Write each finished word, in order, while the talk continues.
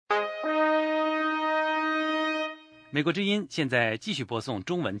美国之音现在继续播送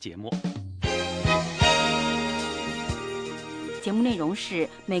中文节目。节目内容是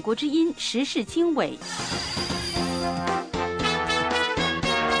美国之音时事经纬。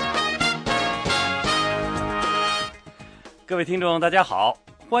各位听众大家好，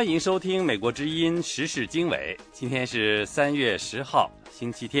欢迎收听美国之音时事经纬。今天是3月10号星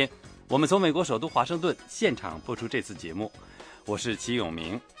期天，我们从美国首都华盛顿现场播出这次节目，我是齐永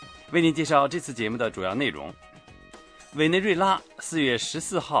明，为您介绍这次节目的主要内容。委内瑞拉4月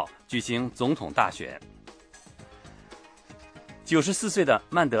14号举行总统大选。94岁的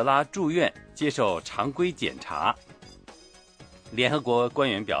曼德拉住院接受常规检查。联合国官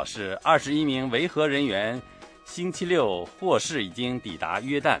员表示，21名维和人员星期六获释，已经抵达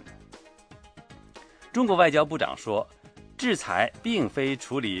约旦。中国外交部长说，制裁并非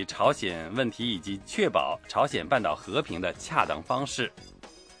处理朝鲜问题以及确保朝鲜半岛和平的恰当方式。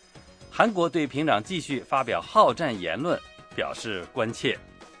韩国对平壤继续发表好战言论表示关切。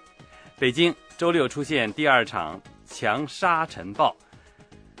北京周六出现第二场强沙尘暴，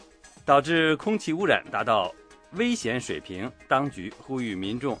导致空气污染达到危险水平，当局呼吁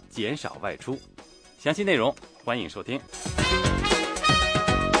民众减少外出。详细内容欢迎收听。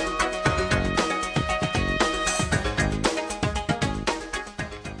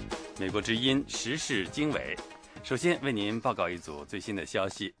美国之音时事经纬，首先为您报告一组最新的消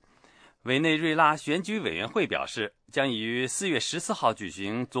息。委内瑞拉选举委员会表示，将于4月14号举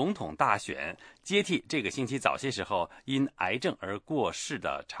行总统大选，接替这个星期早些时候因癌症而过世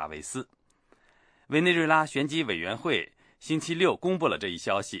的查韦斯。委内瑞拉选举委员会星期六公布了这一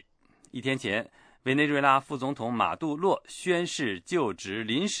消息。一天前，委内瑞拉副总统马杜洛宣誓就职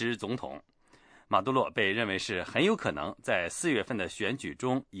临时总统。马杜洛被认为是很有可能在4月份的选举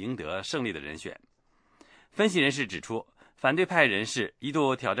中赢得胜利的人选。分析人士指出，反对派人士一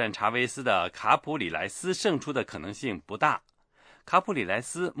度挑战查韦斯的卡普里莱斯胜出的可能性不大。卡普里莱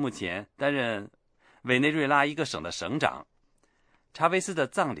斯目前担任委内瑞拉一个省的省长。查韦斯的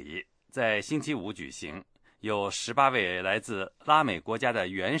葬礼在星期五举行，有18位来自拉美国家的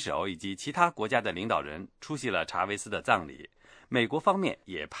元首以及其他国家的领导人出席了查韦斯的葬礼。美国方面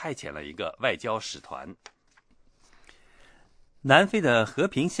也派遣了一个外交使团。南非的和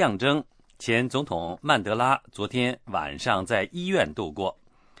平象征前总统曼德拉昨天晚上在医院度过。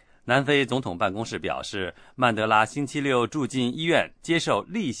南非总统办公室表示，曼德拉星期六住进医院接受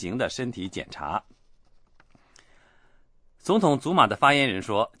例行的身体检查。总统祖马的发言人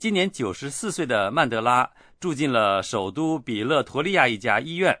说，今年94岁的曼德拉住进了首都比勒陀利亚一家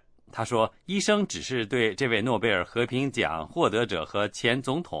医院。他说，医生只是对这位诺贝尔和平奖获得者和前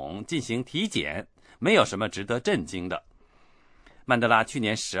总统进行体检，没有什么值得震惊的。曼德拉去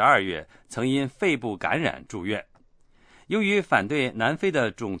年12月曾因肺部感染住院。由于反对南非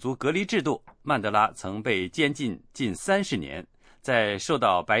的种族隔离制度，曼德拉曾被监禁近30年。在受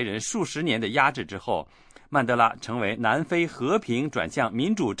到白人数十年的压制之后，曼德拉成为南非和平转向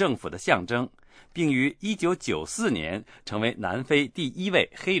民主政府的象征，并于1994年成为南非第1位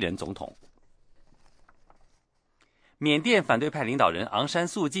黑人总统。缅甸反对派领导人昂山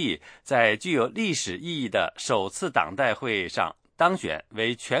素季在具有历史意义的首次党代会上当选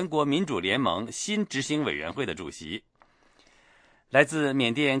为全国民主联盟新执行委员会的主席。来自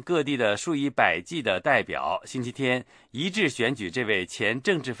缅甸各地的数以百计的代表星期天一致选举这位前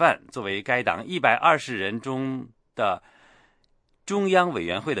政治犯作为该党120人中的中央委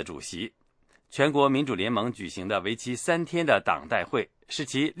员会的主席。全国民主联盟举行的为期3天的党代会是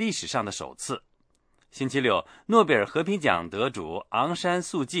其历史上的首次。星期六，诺贝尔和平奖得主昂山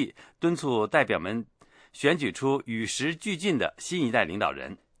素季敦促代表们选举出与时俱进的新一代领导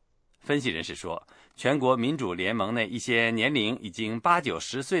人。分析人士说，全国民主联盟内一些年龄已经80、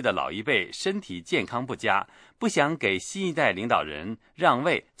90岁的老一辈身体健康不佳，不想给新一代领导人让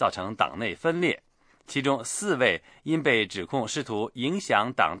位，造成党内分裂。其中4位因被指控试图影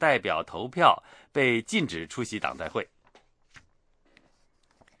响党代表投票，被禁止出席党代会。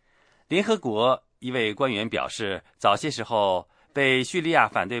联合国一位官员表示，早些时候被叙利亚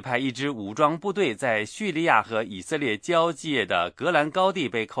反对派一支武装部队在叙利亚和以色列交界的戈兰高地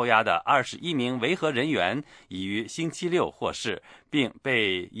被扣押的21名维和人员已于星期六获释，并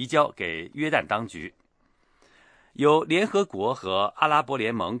被移交给约旦当局。由联合国和阿拉伯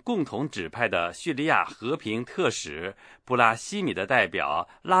联盟共同指派的叙利亚和平特使布拉希米的代表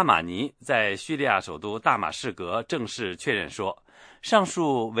拉马尼在叙利亚首都大马士革正式确认说，上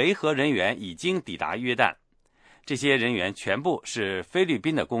述维和人员已经抵达约旦。这些人员全部是菲律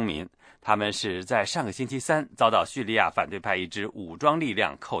宾的公民，他们是在上个星期三遭到叙利亚反对派一支武装力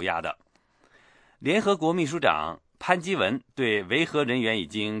量扣押的。联合国秘书长潘基文对维和人员已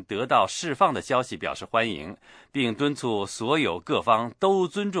经得到释放的消息表示欢迎，并敦促所有各方都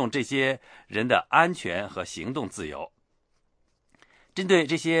尊重这些人的安全和行动自由。针对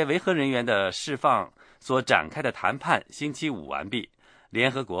这些维和人员的释放所展开的谈判星期五完毕，联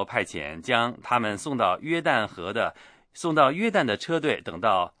合国派遣将他们送到约旦的车队，等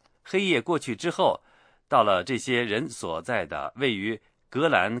到黑夜过去之后，到了这些人所在的位于格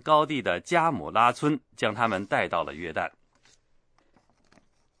兰高地的加姆拉村，将他们带到了约旦。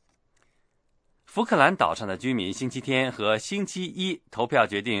福克兰岛上的居民星期天和星期一投票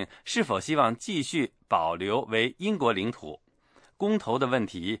决定是否希望继续保留为英国领土。公投的问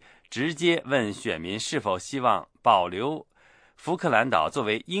题直接问选民是否希望保留福克兰岛作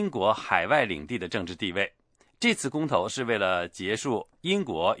为英国海外领地的政治地位。这次公投是为了结束英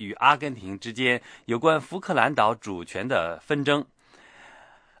国与阿根廷之间有关福克兰岛主权的纷争。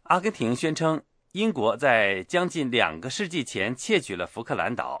阿根廷宣称英国在将近2个世纪前窃取了福克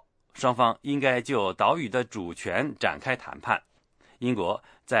兰岛，双方应该就岛屿的主权展开谈判。英国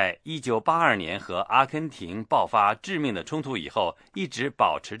在1982年和阿根廷爆发致命的冲突以后，一直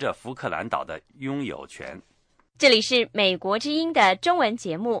保持着福克兰岛的拥有权。这里是美国之音的中文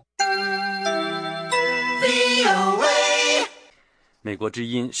节目。美国之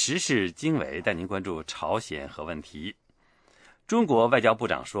音时事经纬带您关注朝鲜核问题。中国外交部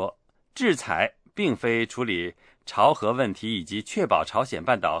长说，制裁并非处理朝核问题以及确保朝鲜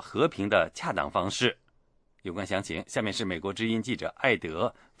半岛和平的恰当方式。有关详情，下面是美国之音记者艾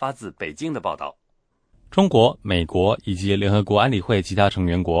德发自北京的报道。中国、美国以及联合国安理会其他成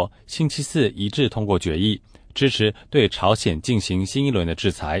员国星期四一致通过决议，支持对朝鲜进行新一轮的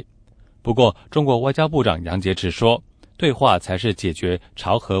制裁。不过，中国外交部长杨洁篪说，对话才是解决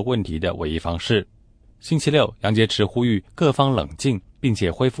朝核问题的唯一方式。星期六，杨洁篪呼吁各方冷静，并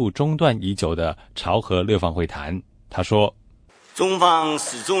且恢复中断已久的朝核6方会谈。他说，中方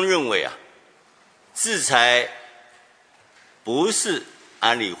始终认为制裁不是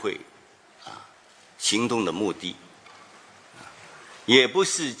安理会行动的目的，也不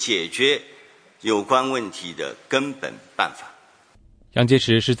是解决有关问题的根本办法。杨洁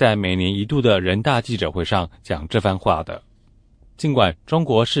篪是在每年一度的人大记者会上讲这番话的。尽管中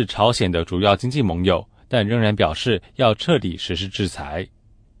国是朝鲜的主要经济盟友，但仍然表示要彻底实施制裁。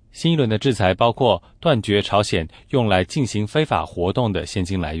新一轮的制裁包括断绝朝鲜用来进行非法活动的现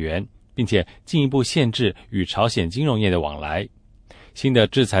金来源，并且进一步限制与朝鲜金融业的往来。新的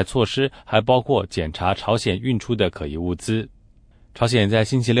制裁措施还包括检查朝鲜运出的可疑物资。朝鲜在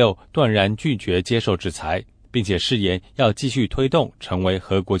星期六断然拒绝接受制裁，并且誓言要继续推动成为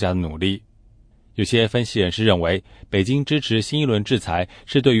核国家的努力。有些分析人士认为，北京支持新一轮制裁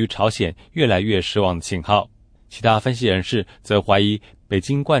是对于朝鲜越来越失望的信号。其他分析人士则怀疑北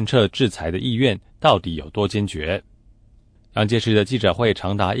京贯彻制裁的意愿到底有多坚决。杨洁篪的记者会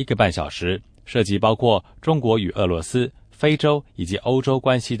长达1个半小时，涉及包括中国与俄罗斯、非洲以及欧洲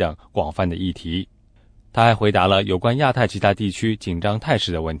关系等广泛的议题。他还回答了有关亚太其他地区紧张态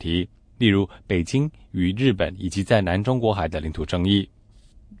势的问题，例如北京与日本以及在南中国海的领土争议。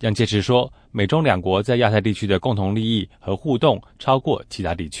杨洁篪说，美中两国在亚太地区的共同利益和互动超过其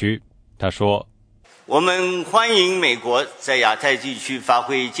他地区。他说，我们欢迎美国在亚太地区发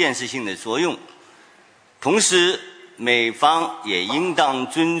挥建设性的作用，同时美方也应当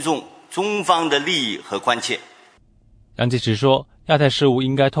尊重中方的利益和关切。杨洁篪说，亚太事务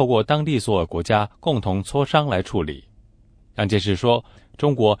应该透过当地所有国家共同磋商来处理。杨洁篪说，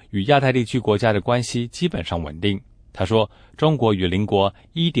中国与亚太地区国家的关系基本上稳定。他说，中国与邻国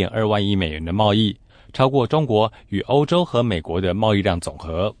 1.2 万亿美元的贸易，超过中国与欧洲和美国的贸易量总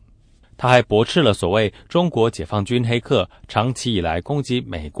和。他还驳斥了所谓中国解放军黑客长期以来攻击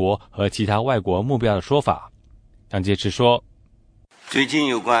美国和其他外国目标的说法。杨洁篪说，最近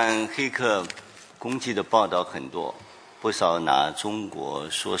有关黑客攻击的报道很多，不少拿中国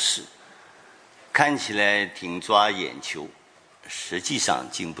说事，看起来挺抓眼球，实际上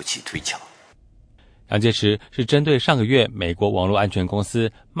经不起推敲。杨洁篪是针对上个月美国网络安全公司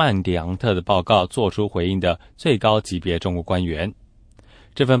曼迪昂特的报告做出回应的最高级别中国官员。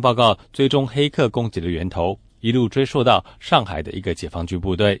这份报告追踪黑客攻击的源头，一路追溯到上海的一个解放军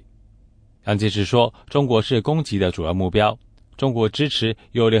部队。杨洁篪说，中国是攻击的主要目标，中国支持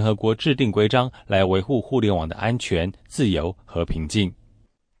由联合国制定规章来维护互联网的安全、自由和平静。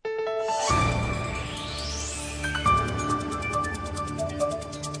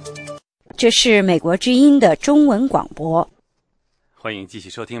这是美国之音的中文广播。欢迎继续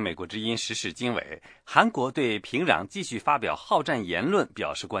收听美国之音时事经纬。韩国对平壤继续发表好战言论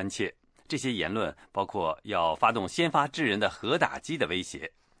表示关切，这些言论包括要发动先发制人的核打击的威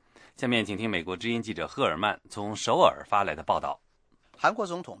胁。下面请听美国之音记者赫尔曼从首尔发来的报道。韩国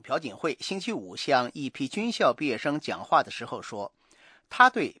总统朴槿惠星期五向一批军校毕业生讲话的时候说，他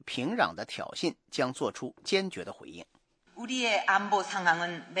对平壤的挑衅将做出坚决的回应。우리의 안보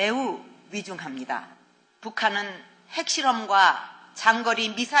상황은 매우 위중합니다. 북한은 핵실험과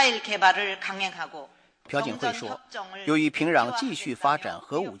장거리 미사일 개발을 강행하고朴槿惠说，由于平壤继续发展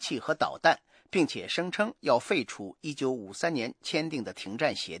核武器和导弹，并且声称要废除1953年签订的停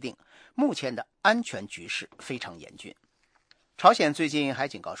战协定，目前的安全局势非常严峻。朝鲜最近还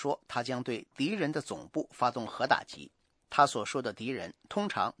警告说，他将对敌人的总部发动核打击。他所说的敌人通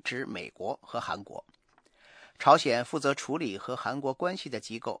常指美国和韩国。朝鲜负责处理和韩国关系的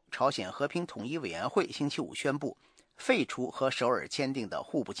机构朝鲜和平统一委员会星期五宣布，废除和首尔签订的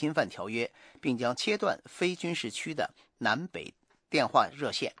互不侵犯条约，并将切断非军事区的南北电话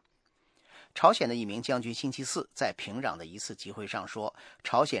热线。朝鲜的一名将军星期四在平壤的一次集会上说，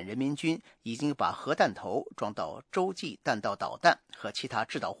朝鲜人民军已经把核弹头装到洲际弹道导弹和其他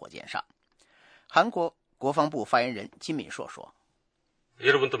制导火箭上。韩国国防部发言人金敏硕说，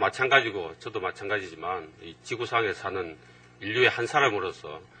 여러분도 마찬가지고 저도 마찬가지지만 이 지구상에 사는 인류의 한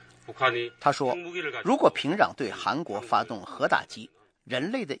사람으로서 북한이 他说，如果平壤对韩国发动核打击，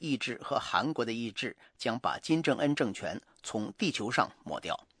人类的意志和韩国的意志将把金正恩政权从地球上抹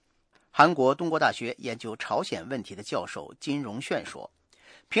掉。韩国东国大学研究朝鲜问题的教授金荣炫说，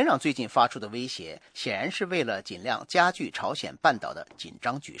平壤最近发出的威胁显然是为了尽量加剧朝鲜半岛的紧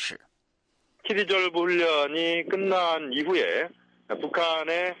张局势。 7.8 훈련이 끝난 이후에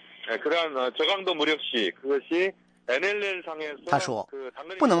북한의 그러한 저강도 무력 시 그것이 NLL 상에서 他说，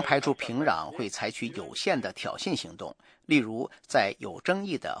不能排除平壤会采取有限的挑衅行动，例如在有争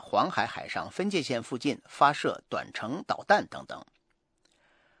议的黄海海上分界线附近发射短程导弹等等。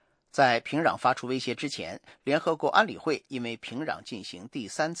在平壤发出威胁之前，联合国安理会因为平壤进行第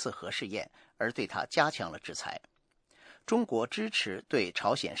3次核试验而对它加强了制裁。中国支持对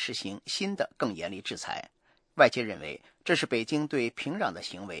朝鲜实行新的更严厉制裁，外界认为这是北京对平壤的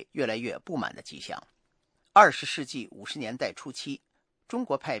行为越来越不满的迹象。20世纪50年代初期，中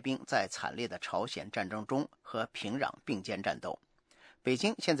国派兵在惨烈的朝鲜战争中和平壤并肩战斗。北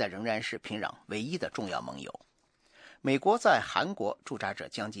京现在仍然是平壤唯一的重要盟友。美国在韩国驻扎着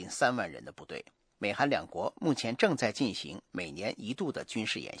将近3万人的部队，美韩两国目前正在进行每年1度的军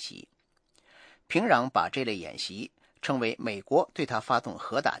事演习。平壤把这类演习称为美国对它发动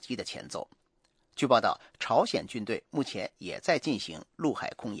核打击的前奏。据报道，朝鲜军队目前也在进行陆海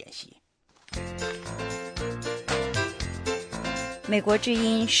空演习。美国之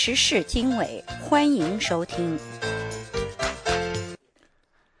音时事经纬，欢迎收听。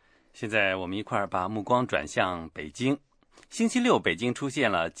现在我们一块儿把目光转向北京。星期六，北京出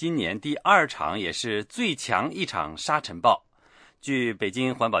现了今年第2场也是最强一场沙尘暴。据北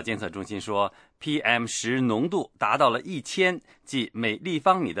京环保监测中心说， PM10 浓度达到了1000，即每立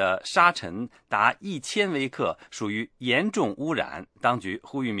方米的沙尘达1000微克，属于严重污染。当局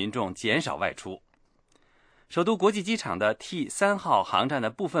呼吁民众减少外出。首都国际机场的 T3 号航站的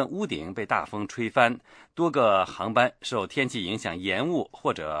部分屋顶被大风吹翻，多个航班受天气影响延误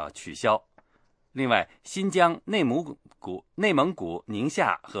或者取消。另外，新疆、内蒙古、宁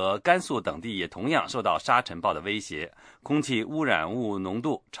夏和甘肃等地也同样受到沙尘暴的威胁，空气污染物浓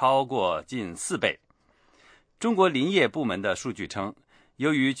度超过近4倍。中国林业部门的数据称，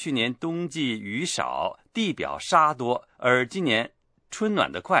由于去年冬季雨少，地表沙多，而今年春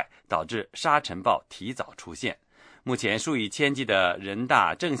暖得快，导致沙尘暴提早出现。目前数以千计的人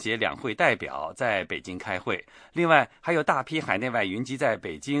大政协两会代表在北京开会，另外还有大批海内外云集在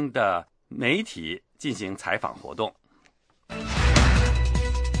北京的媒体进行采访活动。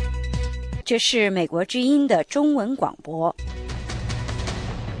这是美国之音的中文广播。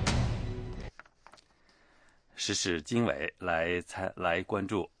时事经纬来关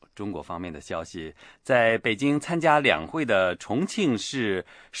注中国方面的消息。在北京参加两会的重庆市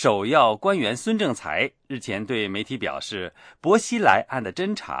首要官员孙政才日前对媒体表示，薄熙来案的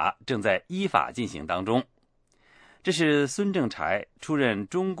侦查正在依法进行当中。这是孙政才出任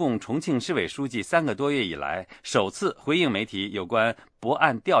中共重庆市委书记3个多月以来首次回应媒体有关薄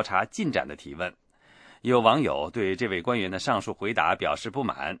案调查进展的提问。有网友对这位官员的上述回答表示不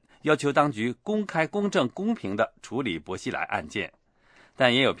满，要求当局公开、公正、公平地处理薄熙来案件。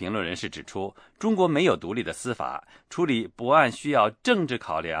但也有评论人士指出，中国没有独立的司法，处理薄案需要政治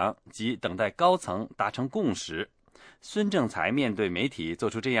考量及等待高层达成共识。孙政才面对媒体做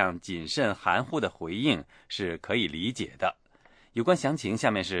出这样谨慎含糊的回应是可以理解的。有关详情，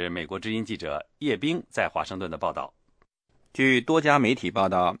下面是美国之音记者叶冰在华盛顿的报道。据多家媒体报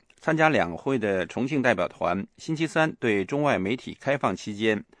道，参加两会的重庆代表团星期三对中外媒体开放期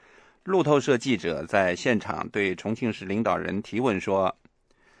间，路透社记者在现场对重庆市领导人提问说，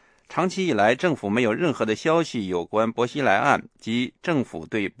长期以来政府没有任何的消息有关薄熙来案及政府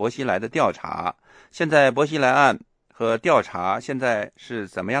对薄熙来的调查，现在薄熙来案和调查现在是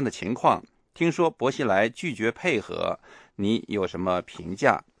怎么样的情况？听说薄熙来拒绝配合，你有什么评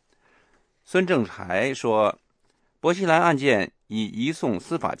价？孙政才说，薄熙来案件已移送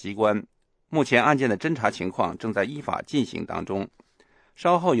司法机关，目前案件的侦查情况正在依法进行当中。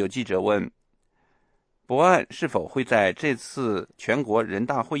稍后有记者问，薄案是否会在这次全国人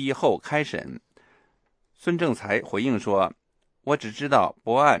大会议后开审？孙政才回应说，我只知道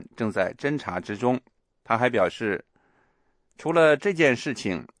薄案正在侦查之中。他还表示，除了这件事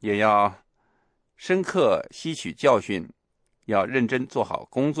情，也要深刻吸取教训，要认真做好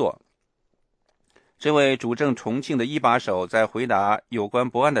工作。这位主政重庆的一把手在回答有关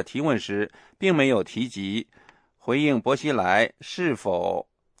薄案的提问时，并没有提及回应薄熙来是否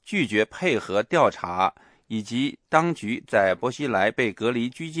拒绝配合调查，以及当局在薄熙来被隔离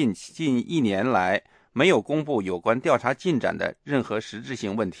拘禁近1年来没有公布有关调查进展的任何实质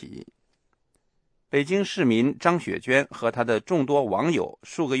性问题。北京市民张雪娟和她的众多网友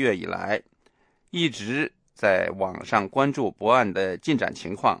数个月以来一直在网上关注薄案的进展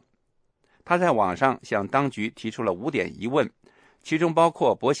情况。他在网上向当局提出了5点疑问，其中包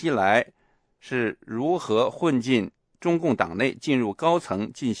括薄熙来是如何混进中共党内进入高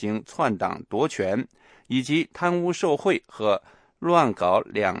层进行篡党夺权，以及贪污受贿和乱搞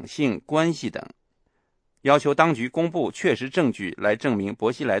两性关系等，要求当局公布确实证据来证明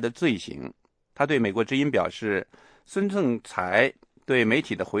薄熙来的罪行。他对美国之音表示，孙政才对媒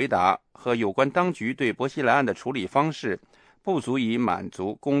体的回答和有关当局对薄熙来案的处理方式不足以满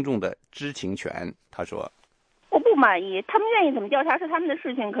足公众的知情权。他说，我不满意，他们愿意怎么调查是他们的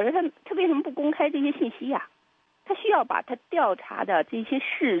事情，可是他为什么不公开这些信息呀？他需要把他调查的这些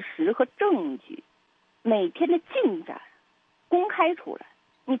事实和证据每天的进展公开出来。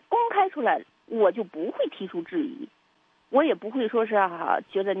你公开出来，我就不会提出质疑，我也不会说是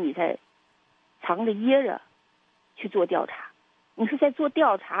觉得你在藏着掖着去做调查。你是在做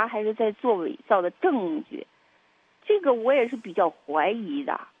调查还是在做伪造的证据？这个我也是比较怀疑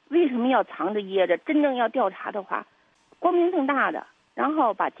的。为什么要藏着掖着？真正要调查的话，光明正大的，然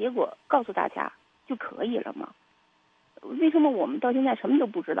后把结果告诉大家就可以了吗？为什么我们到现在什么都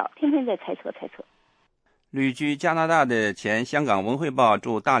不知道，天天在猜测？旅居加拿大的前香港文汇报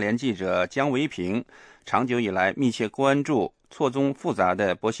驻大连记者姜维平长久以来密切关注错综复杂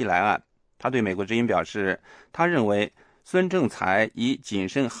的薄熙来案。他对美国之音表示，他认为孙政才以谨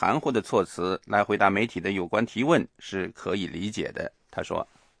慎含糊的措辞来回答媒体的有关提问是可以理解的。他说，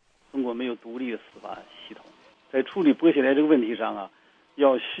中国没有独立的司法系统，在处理薄熙来这个问题上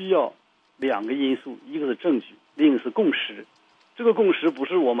需要2个因素，一个是证据，另一个是共识。这个共识不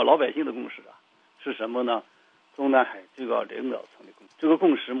是我们老百姓的共识是什么呢？中南海最高领导层的共识。这个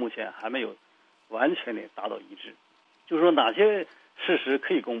共识目前还没有完全的达到一致，就是说哪些事实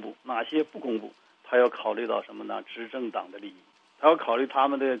可以公布，哪些不公布，他要考虑到什么呢？执政党的利益，他要考虑他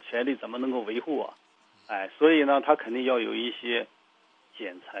们的权利怎么能够维护所以呢，他肯定要有一些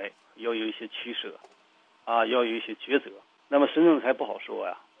剪裁，要有一些取舍要有一些抉择。那么孙政才不好说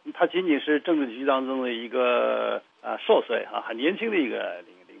他仅仅是政治局当中的一个少帅很年轻的一个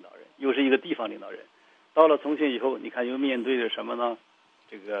领导人，又是一个地方领导人。到了重庆以后，你看又面对着什么呢？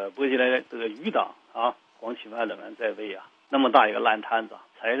这个薄熙来这个余党黄启万等人在位那么大一个烂摊子，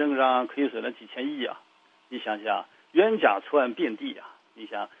财政上亏损了几千亿你想想，冤假错案遍地你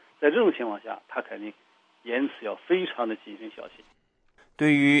想在这种情况下，他肯定言辞要非常的谨慎小心。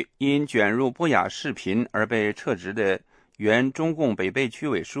对于因卷入不雅视频而被撤职的原中共北碚区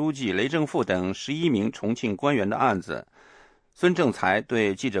委书记雷正富等11名重庆官员的案子，孙政才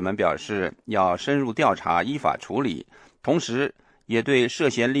对记者们表示，要深入调查，依法处理，同时也对涉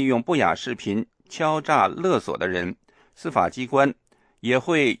嫌利用不雅视频敲诈勒索的人，司法机关也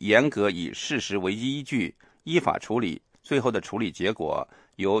会严格以事实为依据，依法处理，最后的处理结果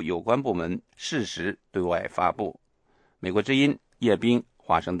由有关部门适时对外发布。美国之音叶斌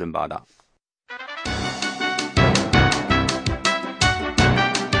华盛顿报道。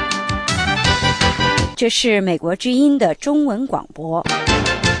这是美国之音的中文广播。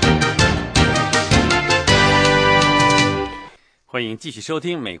欢迎继续收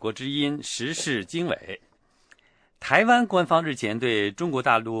听美国之音时事经纬。台湾官方日前对中国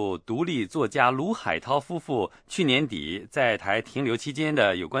大陆独立作家卢海涛夫妇去年底在台停留期间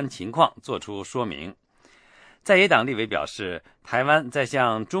的有关情况作出说明。在野党立委表示，台湾在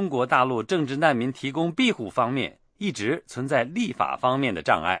向中国大陆政治难民提供庇护方面一直存在立法方面的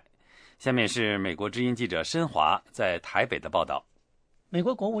障碍。下面是美国之音记者申华在台北的报道。美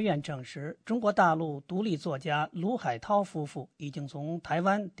国国务院证实，中国大陆独立作家卢海涛夫妇已经从台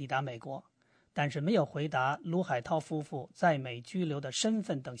湾抵达美国，但是没有回答卢海涛夫妇在美居留的身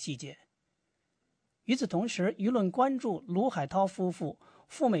份等细节。与此同时，舆论关注卢海涛夫妇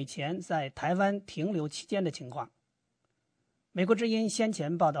赴美前在台湾停留期间的情况。美国之音先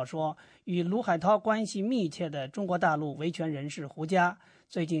前报道说，与卢海涛关系密切的中国大陆维权人士胡佳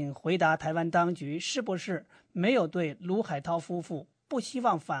最近回答台湾当局是不是没有对卢海涛夫妇不希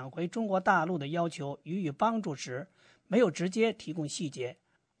望返回中国大陆的要求予以帮助时，没有直接提供细节，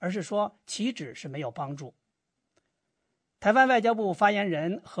而是说岂止是没有帮助。台湾外交部发言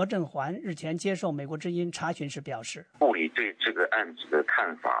人何振环日前接受美国之音查询时表示，部里对这个案子的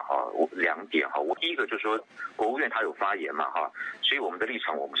看法两点我第一个就是说，国务院他有发言嘛所以我们的立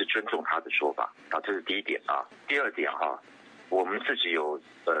场我们是尊重他的说法这是第一点第二点我们自己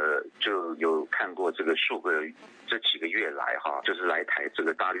就有看过这几个月来就是来台这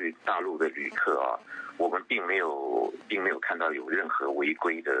个大陆的旅客我们并没有看到有任何违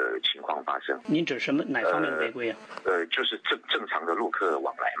规的情况发生。您指哪方面的违规啊？就是正常的陆客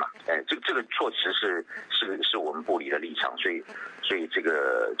往来嘛。这个措辞是我们部里的立场，所以这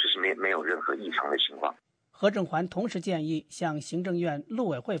个就是没有任何异常的情况。何振环同时建议向行政院陆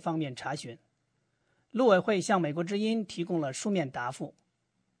委会方面查询。陆委会向美国之音提供了书面答复。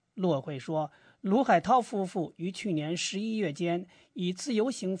陆委会说，卢海涛夫妇于去年11月间以自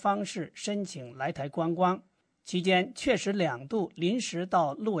由行方式申请来台观光，期间确实2度临时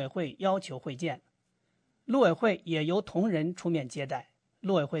到陆委会要求会见，陆委会也由同仁出面接待。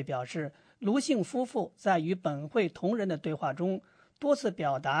陆委会表示，卢姓夫妇在与本会同仁的对话中多次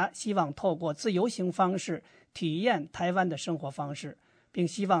表达希望透过自由行方式体验台湾的生活方式，并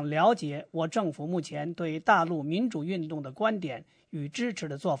希望了解我政府目前对大陆民主运动的观点与支持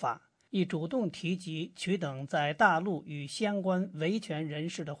的做法，亦主动提及取等在大陆与相关维权人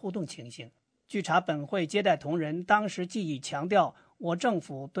士的互动情形。据查，本会接待同仁当时既已强调我政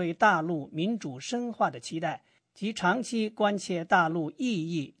府对大陆民主深化的期待及长期关切大陆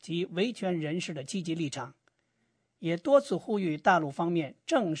异议及维权人士的积极立场，也多次呼吁大陆方面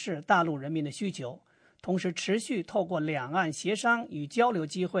正视大陆人民的需求，同时持续透过两岸协商与交流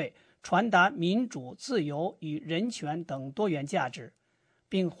机会传达民主、自由与人权等多元价值，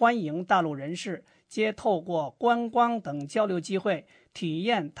并欢迎大陆人士皆透过观光等交流机会体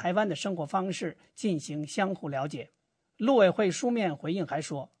验台湾的生活方式，进行相互了解。陆委会书面回应还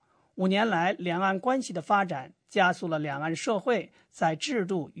说，5年来两岸关系的发展加速了两岸社会在制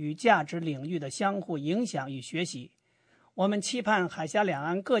度与价值领域的相互影响与学习。我们期盼海峡两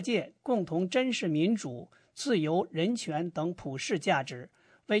岸各界共同珍视民主、自由、人权等普世价值，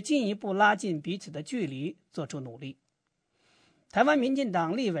为进一步拉近彼此的距离做出努力。台湾民进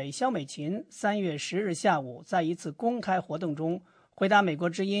党立委萧美琴3月10日下午在一次公开活动中回答美国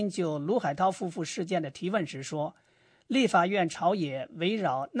之音就卢海涛夫妇事件的提问时说，立法院朝野围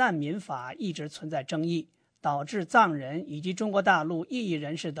绕难民法一直存在争议，导致藏人以及中国大陆异议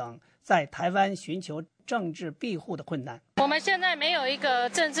人士等在台湾寻求政治庇护的困难。我们现在没有一个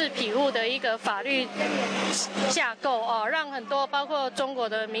政治庇护的一个法律架构让很多包括中国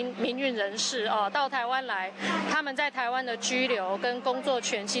的民运人士到台湾来，他们在台湾的居留跟工作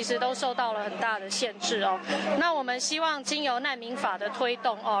权其实都受到了很大的限制那我们希望经由难民法的推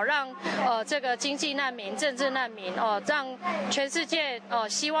动让这个经济难民、政治难民让全世界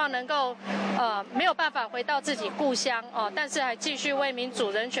希望能够没有办法回到自己故乡但是还继续为民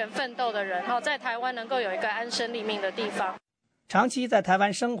主人权奋斗的人在台湾能够有一个安身立命的地方。长期在台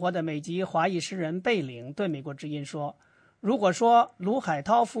湾生活的美籍华裔诗人贝岭对美国之音说，如果说卢海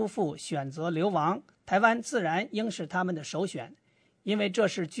涛夫妇选择流亡，台湾自然应是他们的首选，因为这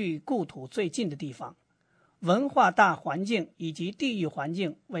是距故土最近的地方，文化大环境以及地域环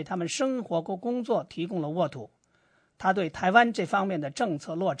境为他们生活和工作提供了沃土。他对台湾这方面的政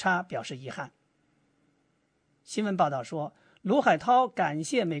策落差表示遗憾。新闻报道说，卢海涛感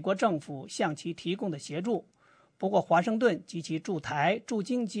谢美国政府向其提供的协助，不过华盛顿及其驻台驻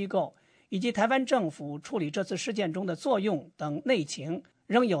京机构以及台湾政府处理这次事件中的作用等内情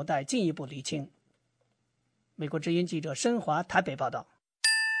仍有待进一步厘清。美国之音记者申华台北报道。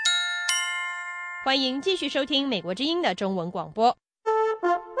欢迎继续收听美国之音的中文广播。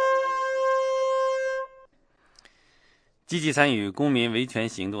积极参与公民维权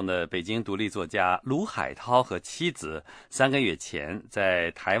行动的北京独立作家卢海涛和妻子3个月前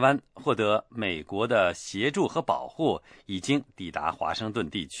在台湾获得美国的协助和保护，已经抵达华盛顿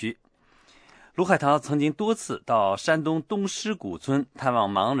地区。卢海涛曾经多次到山东东施古村探望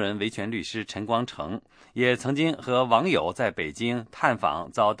盲人维权律师陈光诚，也曾经和网友在北京探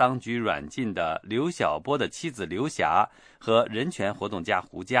访遭当局软禁的刘晓波的妻子刘霞和人权活动家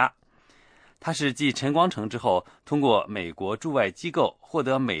胡佳。他是继陈光诚之后，通过美国驻外机构获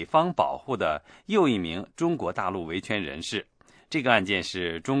得美方保护的又一名中国大陆维权人士。这个案件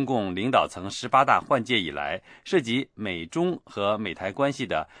是中共领导层18大换届以来涉及美中和美台关系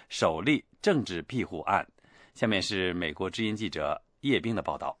的首例政治庇护案。下面是美国之音记者叶冰的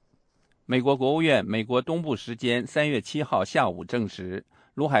报道。美国国务院美国东部时间3月7号下午证实，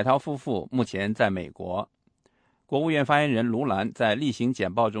卢海涛夫妇目前在美国。国务院发言人卢兰在例行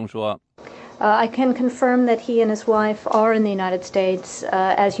简报中说I can confirm that he and his wife are in the United States.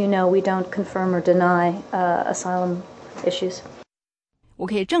 As you know, we don't confirm or deny asylum issues. 我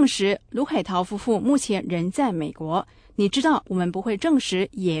可以证实卢海涛夫妇目前人在美国。你知道我们不会证实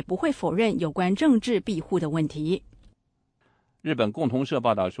也不会否认有关政治庇护的问题。日本共同社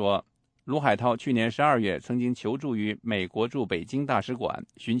报道说，卢海涛去年12月曾经求助于美国驻北京大使馆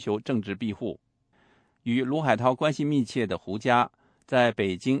寻求政治庇护。与卢海涛关系密切的胡佳在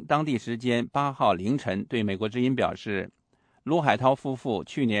北京当地时间8号凌晨对美国之音表示，卢海涛夫妇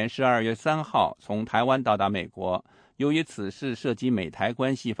去年12月3号从台湾到达美国，由于此事涉及美台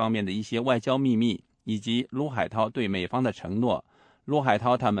关系方面的一些外交秘密，以及卢海涛对美方的承诺，卢海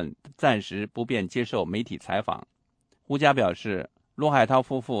涛他们暂时不便接受媒体采访。胡佳表示，卢海涛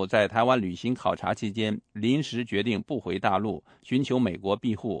夫妇在台湾旅行考察期间临时决定不回大陆，寻求美国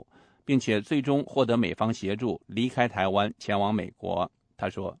庇护，并且最终获得美方协助离开台湾前往美国。他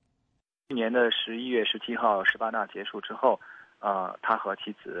说，去年的11月17号18大结束之后，他和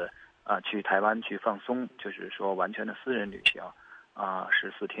妻子去台湾去放松，就是说完全的私人旅行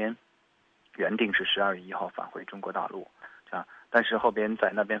，14天，原定是12月1号返回中国大陆，这样，但是后边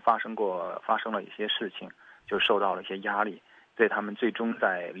在那边发生了一些事情，就受到了一些压力，对他们最终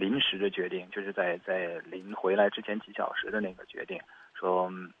在临时的决定，就是在临回来之前几小时的那个决定，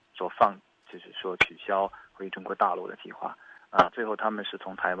就是说取消回中国大陆的计划最后他们是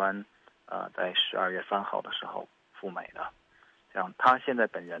从台湾在12月3号的时候赴美的。这样，他现在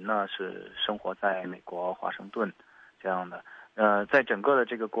本人呢是生活在美国华盛顿这样的。在整个的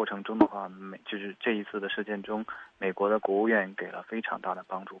这个过程中的话，就是这一次的事件中，美国的国务院给了非常大的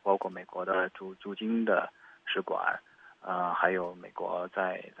帮助，包括美国的驻京的使馆，还有美国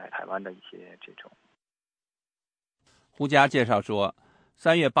在台湾的一些这种。胡佳介绍说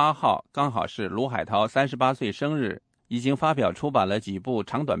，3月8号刚好是卢海涛38岁生日，已经发表出版了几部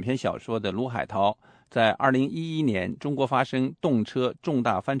长短篇小说的卢海涛，在2011年中国发生动车重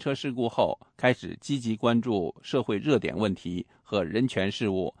大翻车事故后，开始积极关注社会热点问题和人权事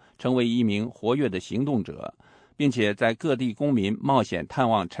务，成为一名活跃的行动者，并且在各地公民冒险探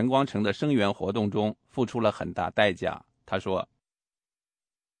望陈光诚的声援活动中付出了很大代价。他说，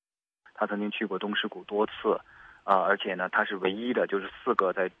他曾经去过东石谷多次，而且呢，他是唯一的，就是4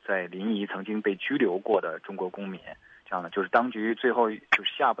个在临沂曾经被拘留过的中国公民。这样的，就是当局最后就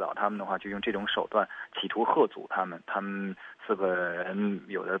是吓不倒他们的话，就用这种手段企图吓阻他们。他们4个人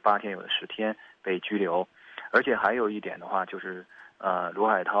有的8天，有的10天被拘留。而且还有一点的话，就是卢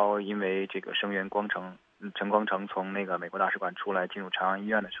海涛因为这个声援陈光诚从那个美国大使馆出来进入长安医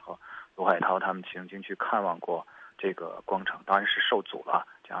院的时候，卢海涛他们曾经去看望过这个光诚，当然是受阻了。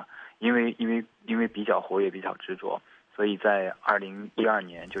这样，因为比较活跃，比较执着。所以在2012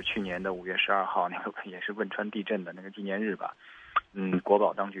年，就去年的5月12号，那个也是汶川地震的那个纪念日吧，国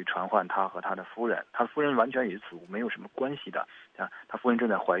保当局传唤他和他的夫人，他的夫人完全与此没有什么关系的，他夫人正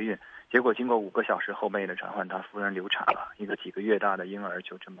在怀孕，结果经过5个小时后半夜的传唤，他夫人流产了，一个几个月大的婴儿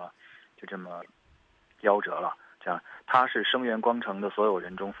就这么夭折了。这样，他是声援光诚的所有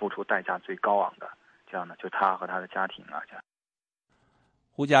人中付出代价最高昂的，这样的就他和他的家庭这样。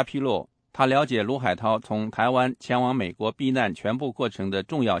胡佳披露，他了解卢海涛从台湾前往美国避难全部过程的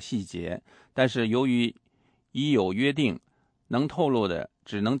重要细节，但是由于已有约定，能透露的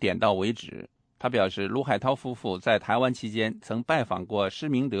只能点到为止。他表示，卢海涛夫妇在台湾期间曾拜访过施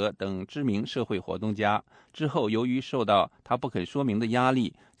明德等知名社会活动家，之后由于受到他不肯说明的压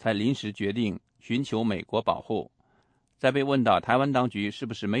力，才临时决定寻求美国保护。在被问到台湾当局是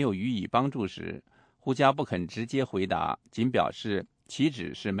不是没有予以帮助时，胡佳不肯直接回答，仅表示岂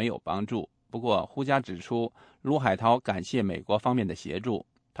止是没有帮助。不过胡佳指出，卢海涛感谢美国方面的协助。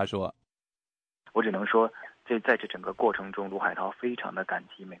他说，我只能说在这整个过程中，卢海涛非常的感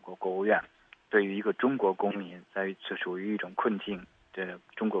激美国国务院对于一个中国公民在处于一种困境的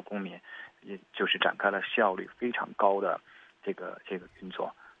中国公民，也就是展开了效率非常高的这个运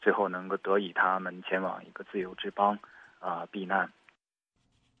作，最后能够得以他们前往一个自由之邦避难。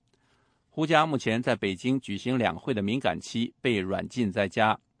胡佳目前在北京举行两会的敏感期，被软禁在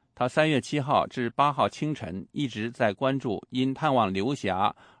家。他3月7号至8号清晨一直在关注因探望刘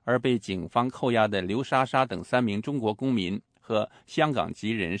霞而被警方扣押的刘莎莎等3名中国公民和香港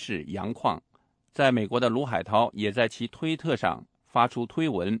籍人士杨矿。在美国的卢海涛也在其推特上发出推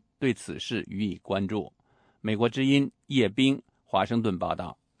文，对此事予以关注。美国之音叶冰华盛顿报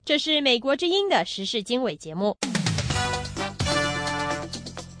道。这是美国之音的时事经纬节目。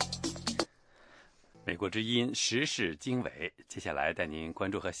美国之音时事经纬，接下来带您关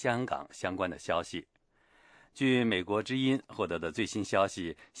注和香港相关的消息。据美国之音获得的最新消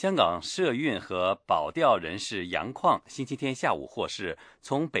息，香港社运和保钓人士杨矿星期天下午获释，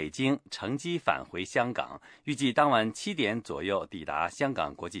从北京乘机返回香港，预计当晚7点左右抵达香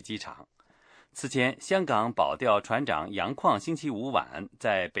港国际机场。此前，香港保钓船长杨矿星期五晚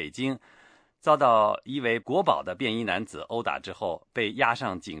在北京遭到一为国保的便衣男子殴打之后，被押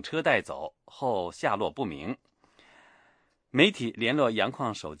上警车带走，后下落不明。媒体联络杨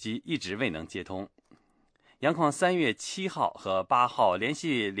矿手机一直未能接通。杨矿3月7号和8号连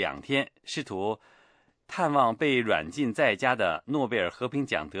续2天试图探望被软禁在家的诺贝尔和平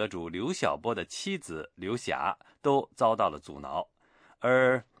奖得主刘晓波的妻子刘霞，都遭到了阻挠。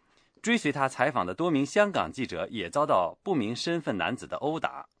而追随他采访的多名香港记者也遭到不明身份男子的殴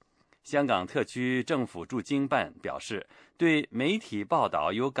打。香港特区政府驻京办表示，对媒体报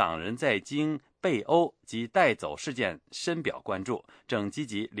道有港人在京被殴及带走事件深表关注，正积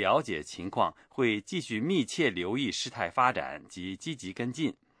极了解情况，会继续密切留意事态发展及积极跟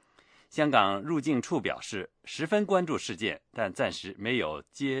进。香港入境处表示十分关注事件，但暂时没有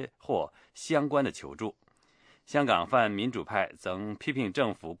接获相关的求助。香港泛民主派曾批评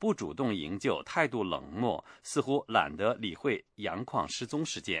政府不主动营救，态度冷漠，似乎懒得理会杨矿失踪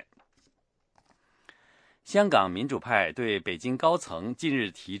事件。香港民主派对北京高层近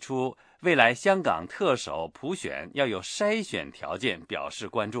日提出未来香港特首普选要有筛选条件表示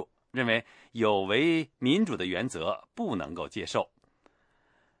关注，认为有违民主的原则，不能够接受。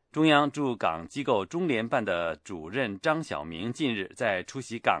中央驻港机构中联办的主任张晓明近日在出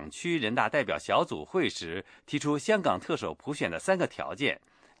席港区人大代表小组会时，提出香港特首普选的3个条件，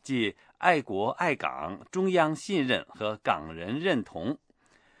即爱国爱港、中央信任和港人认同。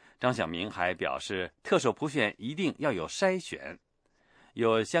张晓明还表示，特首普选一定要有筛选。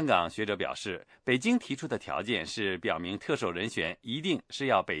有香港学者表示，北京提出的条件是表明特首人选一定是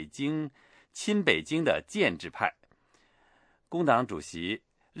要亲北京的建制派。工党主席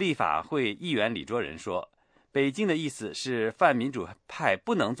立法会议员李卓人说，北京的意思是泛民主派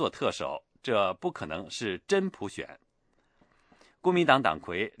不能做特首，这不可能是真普选。国民党党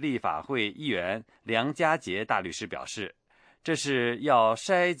魁立法会议员梁家杰大律师表示，这是要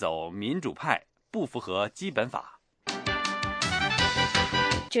筛走民主派，不符合基本法。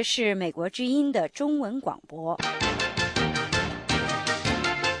这是美国之音的中文广播。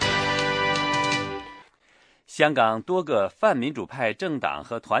香港多个泛民主派政党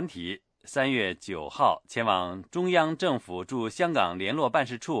和团体3月9号前往中央政府驻香港联络办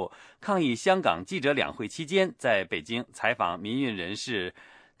事处抗议香港记者两会期间在北京采访民运人士、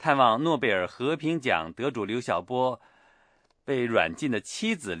探望诺贝尔和平奖得主刘晓波被软禁的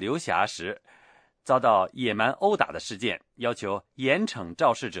妻子刘霞时遭到野蛮殴打的事件，要求严惩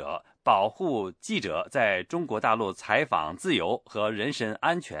肇事者，保护记者在中国大陆采访自由和人身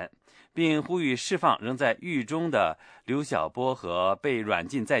安全，并呼吁释放仍在狱中的刘晓波和被软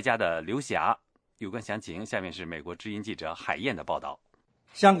禁在家的刘霞。有关详情，下面是美国之音记者海燕的报道。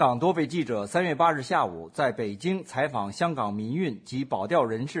香港多位记者3月8日下午在北京采访香港民运及保钓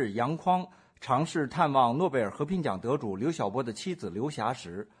人士杨匡，尝试探望诺贝尔和平奖得主刘晓波的妻子刘霞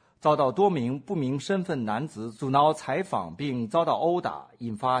时，遭到多名不明身份男子阻挠采访并遭到殴打，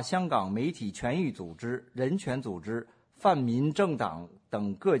引发香港媒体权益组织、人权组织、泛民政党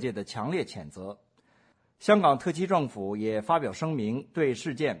等各界的强烈谴责。香港特区政府也发表声明，对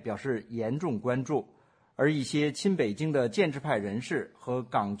事件表示严重关注，而一些亲北京的建制派人士和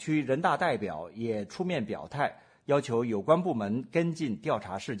港区人大代表也出面表态，要求有关部门跟进调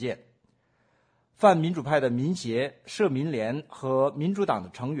查事件。泛民主派的民协、社民联和民主党的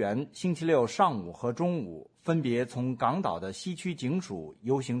成员星期六上午和中午分别从港岛的西区警署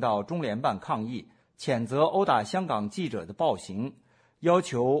游行到中联办抗议，谴责殴打香港记者的暴行，要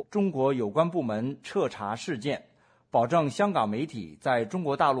求中国有关部门彻查事件，保证香港媒体在中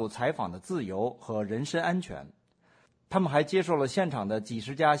国大陆采访的自由和人身安全。他们还接受了现场的几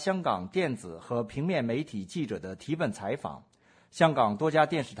十家香港电子和平面媒体记者的提问采访，香港多家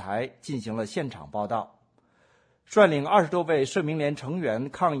电视台进行了现场报道。率领20多位社民联成员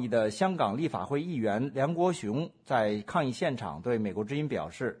抗议的香港立法会议员梁国雄在抗议现场对美国之音表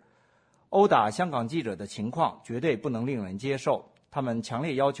示，殴打香港记者的情况绝对不能令人接受。他们强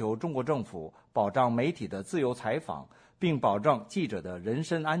烈要求中国政府保障媒体的自由采访，并保证记者的人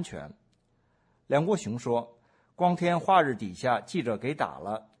身安全。梁国雄说，光天化日底下记者给打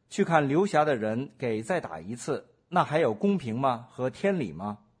了，去看刘霞的人给再打一次，那还有公平吗？和天理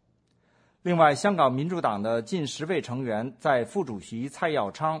吗？另外，香港民主党的近10位成员在副主席蔡耀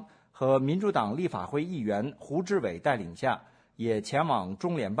昌和民主党立法会议员胡志伟带领下，也前往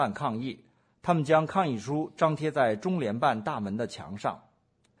中联办抗议。他们将抗议书张贴在中联办大门的墙上。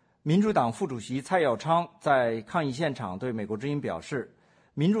民主党副主席蔡耀昌在抗议现场对美国之音表示，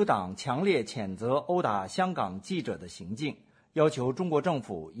民主党强烈谴责殴打香港记者的行径，要求中国政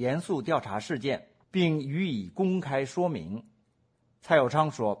府严肃调查事件，并予以公开说明。蔡耀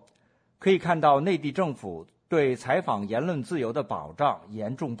昌说，可以看到内地政府对采访言论自由的保障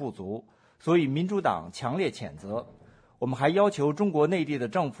严重不足，所以民主党强烈谴责。我们还要求中国内地的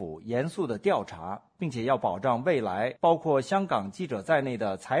政府严肃地调查，并且要保障未来包括香港记者在内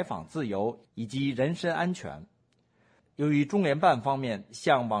的采访自由以及人身安全。由于中联办方面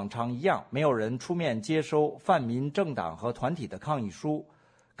像往常一样没有人出面接收泛民政党和团体的抗议书，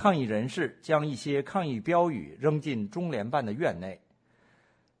抗议人士将一些抗议标语扔进中联办的院内。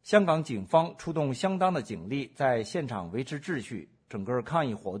香港警方出动相当的警力在现场维持秩序，整个抗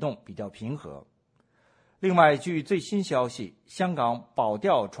议活动比较平和。另外，据最新消息，香港保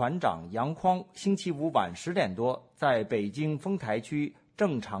钓船长杨匡星期五晚10点多在北京丰台区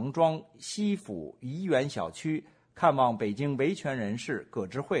正常庄西府怡园小区看望北京维权人士葛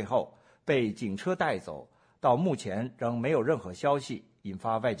之慧后被警车带走，到目前仍没有任何消息，引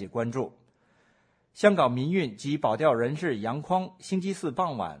发外界关注。香港民运及保钓人士杨匡星期四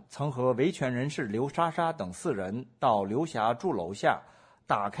傍晚曾和维权人士刘莎莎等4人到刘霞住楼下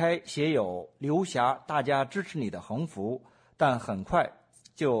打开写有刘霞大家支持你的横幅，但很快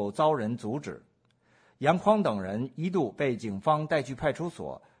就遭人阻止。杨匡等人一度被警方带去派出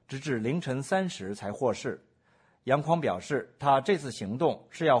所，直至凌晨3时才获释。杨匡表示，他这次行动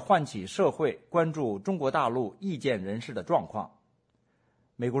是要唤起社会关注中国大陆意见人士的状况。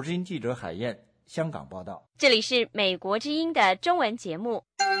美国之音记者海燕香港报道。这里是美国之音的中文节目。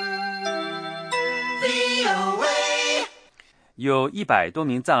有100多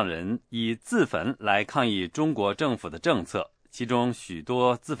名藏人以自焚来抗议中国政府的政策，其中许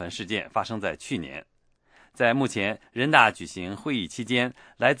多自焚事件发生在去年。在目前人大举行会议期间，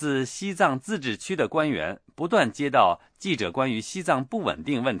来自西藏自治区的官员不断接到记者关于西藏不稳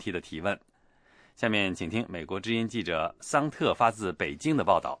定问题的提问。下面请听美国之音记者桑特发自北京的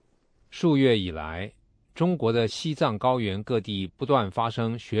报道。数月以来，中国的西藏高原各地不断发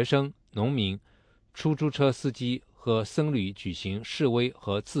生学生、农民、出租车司机和僧侣举行示威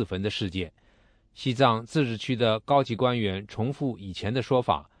和自焚的事件。西藏自治区的高级官员重复以前的说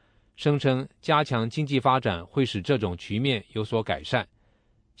法，声称加强经济发展会使这种局面有所改善。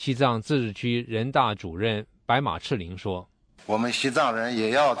西藏自治区人大主任白马赤林说，我们西藏人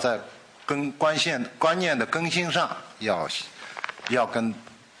也要在观念的更新上要跟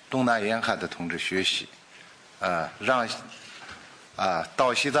东南沿海的同志学习，让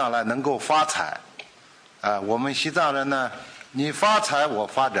到西藏来能够发财。我们西藏人呢，你发财我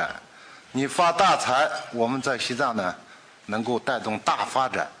发展，你发大财，我们在西藏呢能够带动大发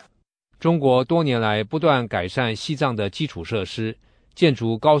展。中国多年来不断改善西藏的基础设施，建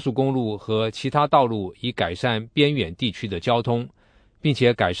筑高速公路和其他道路，以改善边远地区的交通，并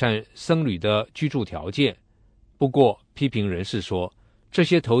且改善僧侣的居住条件。不过，批评人士说，这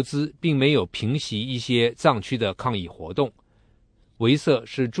些投资并没有平息一些藏区的抗议活动。维瑟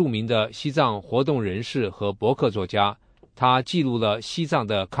是著名的西藏活动人士和博客作家，他记录了西藏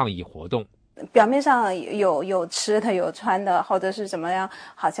的抗议活动。表面上有吃的有穿的，或者是怎么样，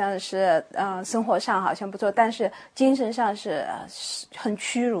好像是生活上好像不错，但是精神上是很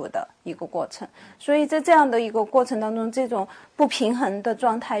屈辱的一个过程。所以在这样的一个过程当中，这种不平衡的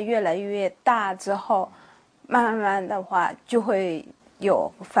状态越来越大之后，慢慢的话就会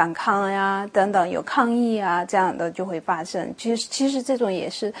有反抗呀等等，有抗议啊这样的就会发生。其实这种也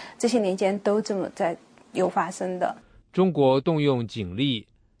是这些年间都这么在有发生的。中国动用警力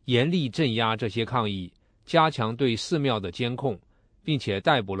严厉镇压这些抗议，加强对寺庙的监控，并且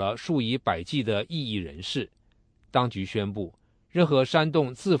逮捕了数以百计的异议人士。当局宣布，任何煽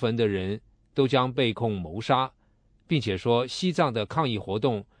动自焚的人都将被控谋杀，并且说西藏的抗议活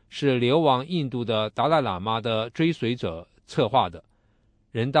动是流亡印度的达赖喇嘛的追随者策划的。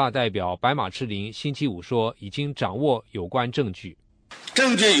人大代表白马赤林星期五说，已经掌握有关证据。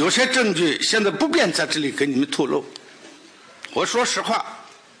有些证据现在不便在这里给你们透露。我说实话，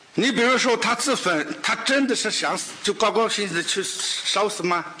你比如说他自焚，他真的是想死就高高兴兴的去烧死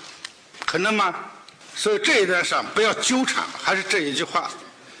吗？可能吗？所以这一点上不要纠缠，还是这一句话，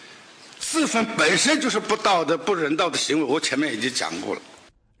自焚本身就是不道德、不人道的行为，我前面已经讲过了。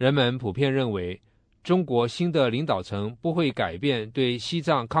人们普遍认为，中国新的领导层不会改变对西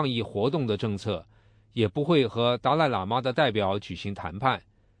藏抗议活动的政策，也不会和达赖喇嘛的代表举行谈判。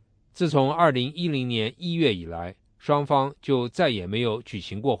自从2010年1月以来，双方就再也没有举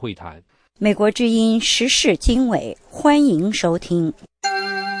行过会谈。美国之音时事经纬，欢迎收听。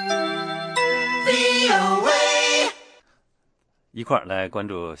一块儿来关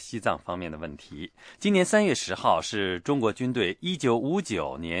注西藏方面的问题。今年3月10号是中国军队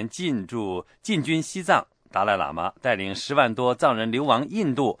1959年进军西藏，达赖喇嘛带领10万多藏人流亡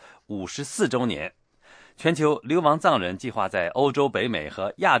印度54周年。全球流亡藏人计划在欧洲、北美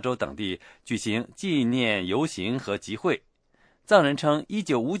和亚洲等地举行纪念游行和集会。藏人称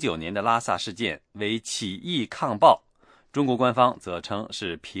1959年的拉萨事件为起义抗暴，中国官方则称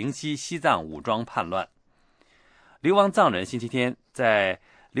是平息西藏武装叛乱。流亡藏人星期天在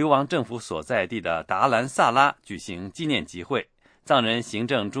流亡政府所在地的达兰萨拉举行纪念集会，藏人行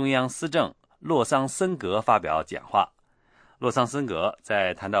政中央司政洛桑森格发表讲话。洛桑森格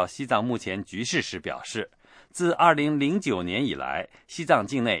在谈到西藏目前局势时表示，自2009年以来，西藏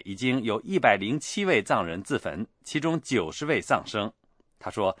境内已经有107位藏人自焚，其中90位丧生。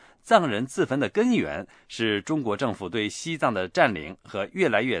他说，藏人自焚的根源是中国政府对西藏的占领和越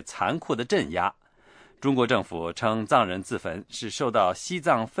来越残酷的镇压。中国政府称藏人自焚是受到西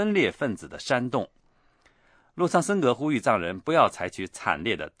藏分裂分子的煽动。洛桑森格呼吁藏人不要采取惨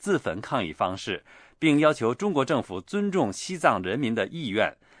烈的自焚抗议方式，并要求中国政府尊重西藏人民的意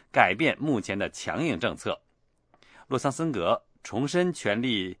愿，改变目前的强硬政策。洛桑森格重申全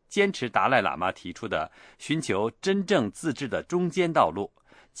力坚持达赖喇嘛提出的寻求真正自治的中间道路，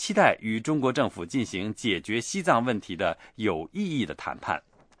期待与中国政府进行解决西藏问题的有意义的谈判。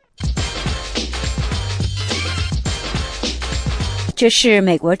这是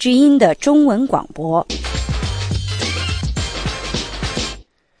美国之音的中文广播。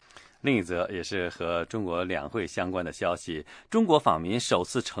另一则也是和中国两会相关的消息，中国访民首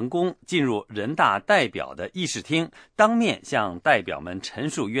次成功进入人大代表的议事厅，当面向代表们陈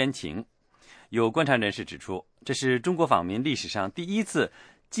述冤情。有观察人士指出，这是中国访民历史上第一次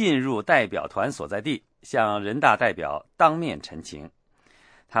进入代表团所在地，向人大代表当面陈情。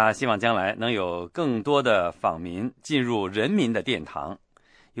他希望将来能有更多的访民进入人民的殿堂。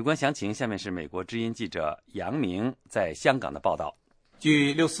有关详情，下面是美国之音记者杨明在香港的报道。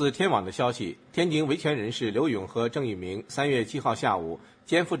据64天网的消息，天津维权人士刘勇和郑玉明3月7号下午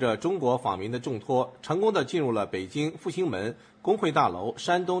肩负着中国访民的重托，成功地进入了北京复兴门工会大楼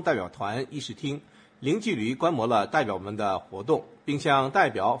山东代表团议事厅，零距离观摩了代表们的活动，并向代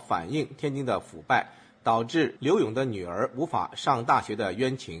表反映天津的腐败导致刘勇的女儿无法上大学的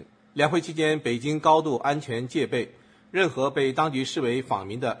冤情。两会期间，北京高度安全戒备，任何被当局视为访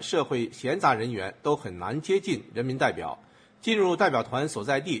民的社会闲杂人员都很难接近人民代表，进入代表团所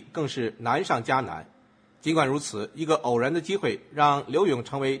在地更是难上加难。尽管如此，一个偶然的机会让刘勇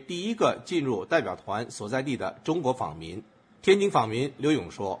成为第一个进入代表团所在地的中国访民。天津访民刘勇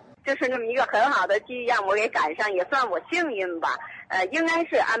说，就是那么一个很好的机遇让我给赶上，也算我幸运吧。应该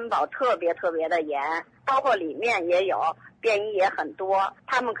是安保特别的严，包括里面也有便衣也很多，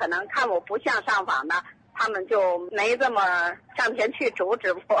他们可能看我不像上访的，他们就没这么上前去阻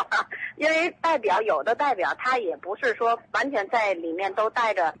止我。因为有的代表他也不是说完全在里面都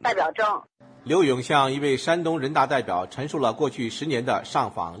带着代表证。刘勇向一位山东人大代表陈述了过去10年的上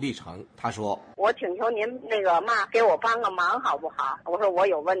访历程。他说，我请求您给我帮个忙好不好？我说我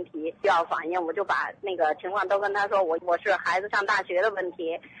有问题需要反映，我就把那个情况都跟他说，我是孩子上大学的问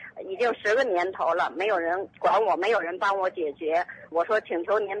题，已经10个年头了，没有人管我，没有人帮我解决。我说请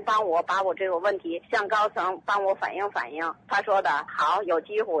求您帮我把我这个问题向高层帮我反映。他说的好，有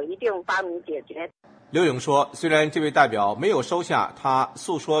机会我一定帮你解决。刘勇说，虽然这位代表没有收下他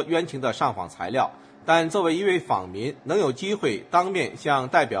诉说冤情的上访材料，但作为一位访民能有机会当面向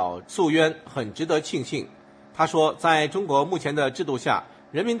代表诉冤，很值得庆幸。他说，在中国目前的制度下，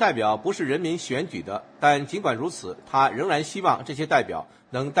人民代表不是人民选举的，但尽管如此，他仍然希望这些代表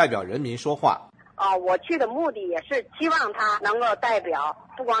能代表人民说话。我去的目的也是希望他能够代表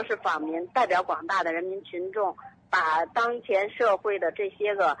不光是访民，代表广大的人民群众，把当前社会的这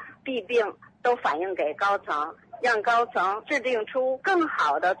些个弊病都反映给高层，让高层制定出更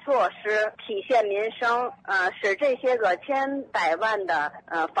好的措施，体现民生，使这些个千百万的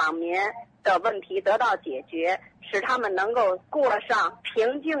访民的问题得到解决，使他们能够过上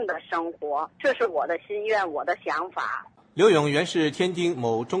平静的生活。这是我的心愿，我的想法。刘勇原是天津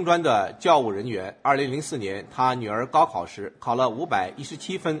某中专的教务人员。2004年，他女儿高考时考了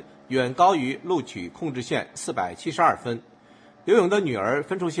517分，远高于录取控制线472分。刘勇的女儿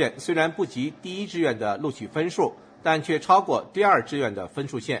分数线虽然不及第一志愿的录取分数，但却超过第二志愿的分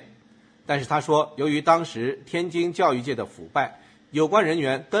数线。但是他说，由于当时天津教育界的腐败，有关人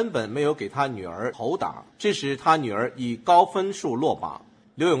员根本没有给他女儿投档，致使他女儿以高分数落榜。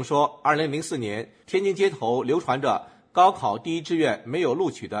刘勇说，2004年天津街头流传着高考第一志愿没有录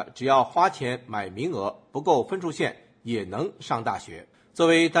取的，只要花钱买名额，不够分数线也能上大学。作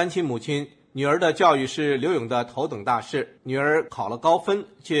为单亲母亲，女儿的教育是刘勇的头等大事。女儿考了高分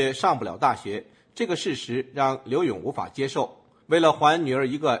却上不了大学，这个事实让刘勇无法接受。为了还女儿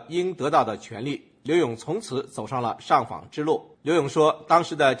一个应得到的权利，刘勇从此走上了上访之路。刘勇说，当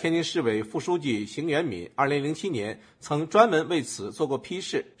时的天津市委副书记邢元敏2007年曾专门为此做过批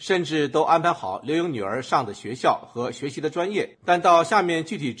示，甚至都安排好刘勇女儿上的学校和学习的专业，但到下面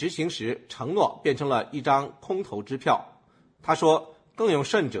具体执行时，承诺变成了一张空头支票。他说，更有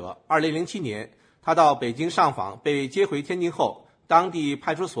甚者，2007年他到北京上访被接回天津后，当地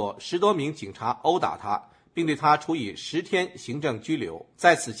派出所10多名警察殴打他，并对他处以10天行政拘留。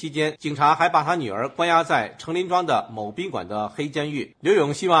在此期间，警察还把他女儿关押在成林庄的某宾馆的黑监狱。刘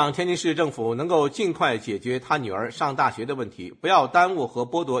勇希望天津市政府能够尽快解决他女儿上大学的问题，不要耽误和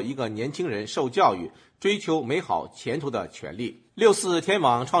剥夺一个年轻人受教育、追求美好前途的权利。64天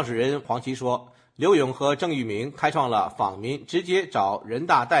网创始人黄琦说，刘勇和郑玉明开创了访民直接找人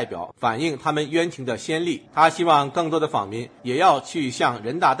大代表反映他们冤情的先例。他希望更多的访民也要去向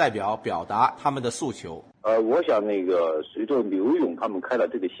人大代表表达他们的诉求。我想随着刘勇他们开了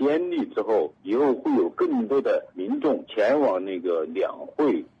这个先例之后，以后会有更多的民众前往两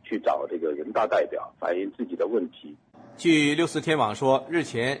会去找这个人大代表反映自己的问题。据64天网说，日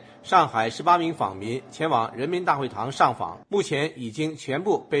前上海18名访民前往人民大会堂上访，目前已经全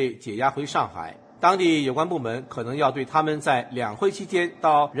部被解押回上海。当地有关部门可能要对他们在两会期间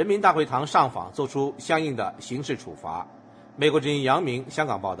到人民大会堂上访做出相应的刑事处罚。美国之音杨明香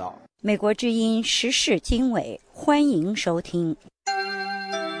港报道。美国之音时事经纬，欢迎收听。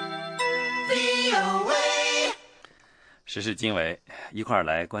时事经纬，一块儿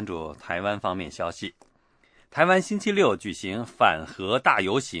来关注台湾方面消息。台湾星期六举行反核大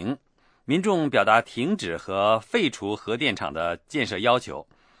游行，民众表达停止和废除核电厂的建设要求。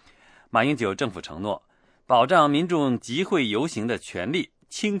马英九政府承诺保障民众集会游行的权利，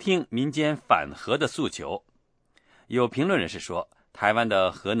倾听民间反核的诉求。有评论人士说，台湾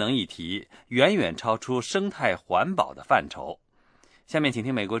的核能议题远远超出生态环保的范畴。下面请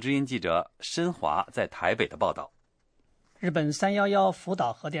听美国之音记者申华在台北的报道。日本311福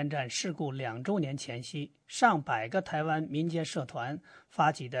岛核电站事故2周年前夕，上百个台湾民间社团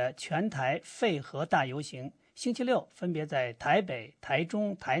发起的全台废核大游行，星期六分别在台北、台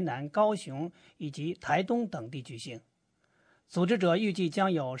中、台南、高雄以及台东等地举行。组织者预计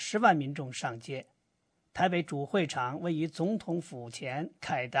将有10万民众上街。台北主会场位于总统府前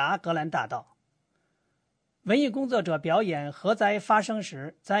凯达格兰大道。文艺工作者表演核灾发生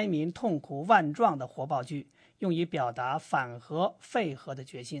时灾民痛苦万状的火爆剧，用以表达反核废核的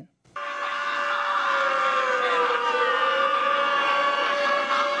决心。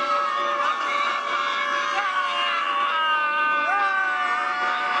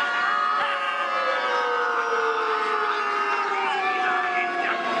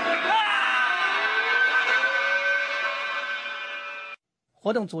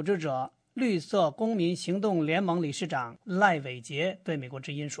活动组织者绿色公民行动联盟理事长赖伟杰对美国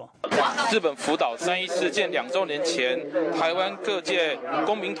之音说，日本福岛3·11事件2周年前，台湾各界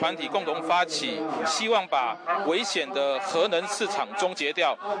公民团体共同发起，希望把危险的核能市场终结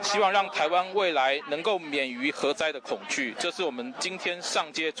掉，希望让台湾未来能够免于核灾的恐惧，这是我们今天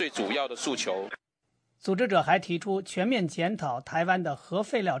上街最主要的诉求。组织者还提出全面检讨台湾的核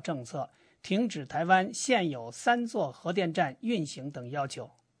废料政策，停止台湾现有3座核电站运行等要求。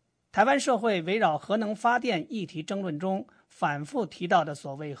台湾社会围绕核能发电议题争论中反复提到的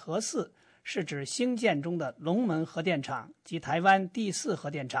所谓核4，是指兴建中的龙门核电厂及台湾第4核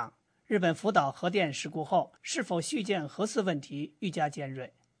电厂。日本福岛核电事故后，是否续建核4问题愈加尖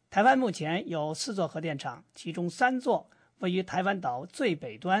锐。台湾目前有4座核电厂，其中3座位于台湾岛最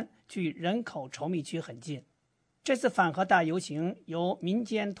北端，距人口稠密区很近。这次反核大游行由民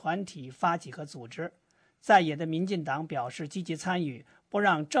间团体发起和组织，在野的民进党表示积极参与，不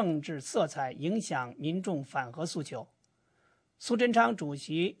让政治色彩影响民众反核诉求。苏贞昌主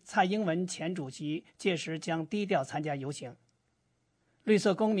席、蔡英文前主席届时将低调参加游行。绿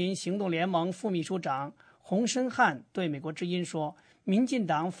色公民行动联盟副秘书长洪申汉对美国之音说，民进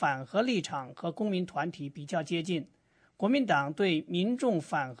党反核立场和公民团体比较接近，国民党对民众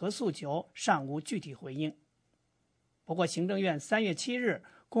反核诉求尚无具体回应。不过，行政院3月7日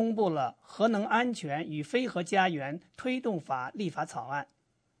公布了《核能安全与非核家园推动法》立法草案。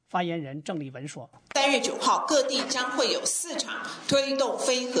发言人郑丽文说：3月9号，各地将会有4场推动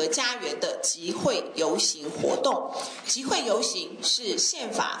非核家园的集会游行活动。集会游行是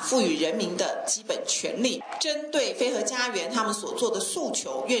宪法赋予人民的基本权利。针对非核家园他们所做的诉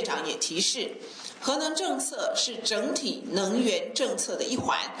求，院长也提示，核能政策是整体能源政策的一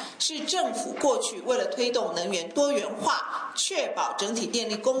环，是政府过去为了推动能源多元化，确保整体电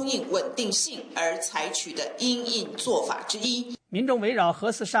力供应稳定性而采取的因应做法之一。民众围绕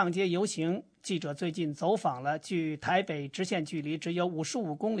核四上街游行，记者最近走访了距台北直线距离只有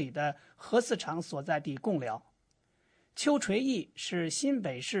55公里的核四厂所在地贡寮。邱垂义是新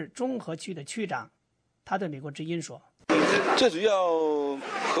北市中和区的区长，他对美国之音说：最主要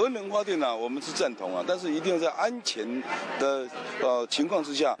核能发电我们是赞同但是一定要在安全的情况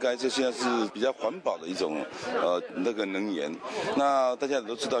之下，这现在是比较环保的一种那个能源。那大家也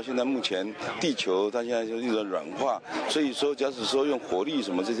都知道，现在目前地球它现在就是一种软化，所以说假使说用火力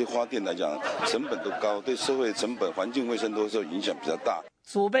什么这些发电来讲，成本都高，对社会成本、环境卫生都受影响比较大。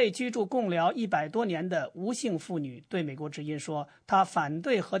祖辈居住贡寮100多年的吴姓妇女对美国之音说，她反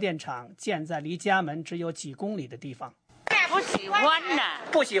对核电厂建在离家门只有几公里的地方。不喜欢了，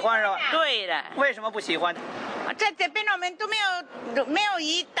不喜欢是吧？对了，为什么不喜欢？在这边我们都没有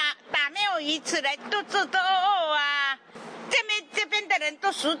鱼打没有鱼吃来，肚子都饿啊。这边的人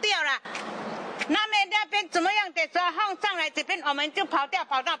都死掉了，那边怎么样的时候放上来，这边我们就跑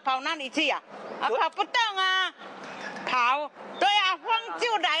哪里去啊？跑不动啊，跑。对啊，风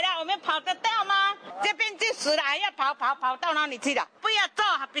就来了，我们跑得到吗？这边就死了，还要跑到哪里去了？不要做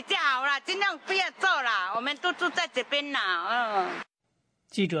比较好啦，尽量不要做啦，我们都住在这边啦。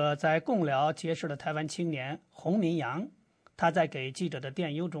记者在贡寮结识了台湾青年洪民阳，他在给记者的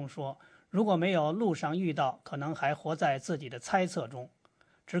电邮中说，如果没有路上遇到，可能还活在自己的猜测中。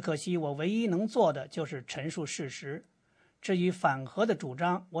只可惜我唯一能做的就是陈述事实。至于反核的主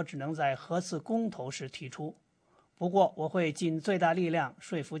张，我只能在核四公投时提出。不过我会尽最大力量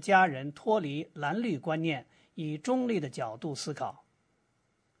说服家人脱离蓝绿观念，以中立的角度思考。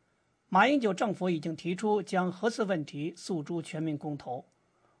马英九政府已经提出将核四问题诉诸全民公投，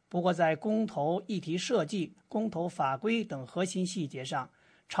不过在公投议题设计、公投法规等核心细节上，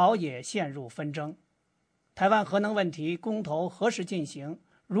朝野陷入纷争。台湾核能问题公投何时进行、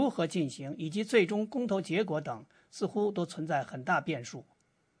如何进行，以及最终公投结果等，似乎都存在很大变数。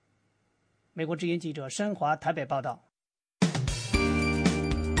美国之音记者申华台北报道。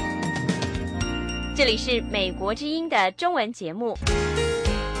这里是美国之音的中文节目。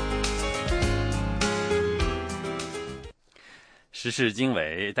时事经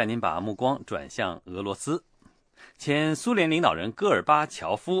纬带您把目光转向俄罗斯。前苏联领导人戈尔巴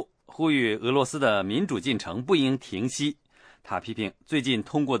乔夫呼吁俄罗斯的民主进程不应停息。他批评最近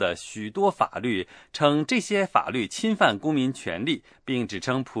通过的许多法律，称这些法律侵犯公民权利，并指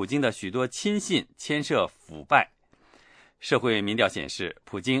称普京的许多亲信牵涉腐败。社会民调显示，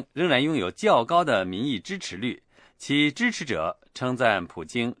普京仍然拥有较高的民意支持率，其支持者称赞普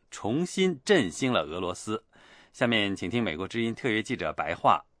京重新振兴了俄罗斯。下面请听美国之音特约记者白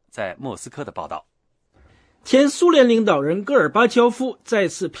桦在莫斯科的报道。前苏联领导人戈尔巴乔夫再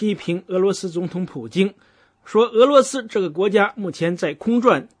次批评俄罗斯总统普京，说俄罗斯这个国家目前在空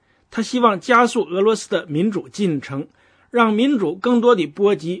转，他希望加速俄罗斯的民主进程，让民主更多地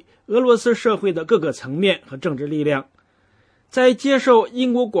波及俄罗斯社会的各个层面和政治力量。在接受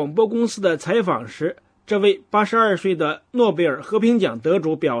英国广播公司的采访时，这位82岁的诺贝尔和平奖得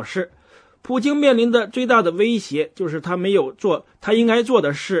主表示，普京面临的最大的威胁就是他没有做他应该做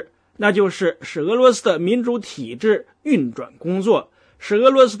的事，那就是使俄罗斯的民主体制运转工作，使俄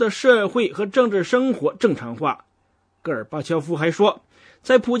罗斯的社会和政治生活正常化。戈尔巴乔夫还说，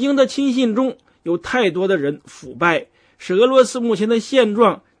在普京的亲信中有太多的人腐败，使俄罗斯目前的现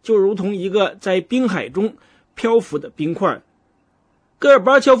状就如同一个在冰海中漂浮的冰块。戈尔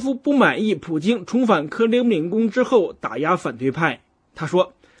巴乔夫不满意普京重返克里姆林宫之后打压反对派。他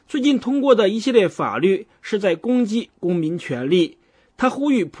说，最近通过的一系列法律是在攻击公民权利。他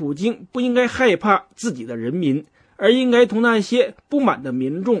呼吁普京不应该害怕自己的人民，而应该同那些不满的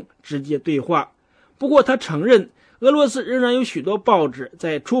民众直接对话。不过他承认，俄罗斯仍然有许多报纸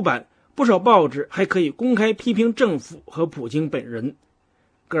在出版，不少报纸还可以公开批评政府和普京本人。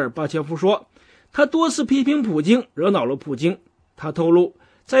戈尔巴乔夫说，他多次批评普京，惹恼了普京。他透露，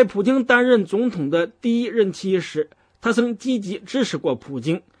在普京担任总统的第一任期时，他曾积极支持过普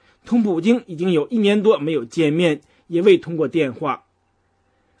京，同普京已经有1年多没有见面，也未通过电话。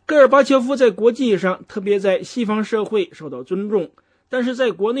戈尔巴乔夫在国际上，特别在西方社会受到尊重，但是在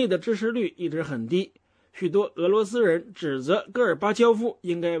国内的支持率一直很低。许多俄罗斯人指责戈尔巴乔夫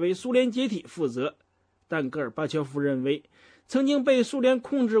应该为苏联解体负责，但戈尔巴乔夫认为，曾经被苏联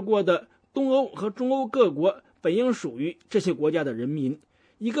控制过的东欧和中欧各国本应属于这些国家的人民。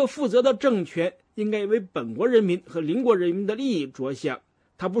一个负责的政权应该为本国人民和邻国人民的利益着想，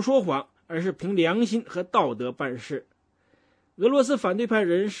他不说谎，而是凭良心和道德办事。俄罗斯反对派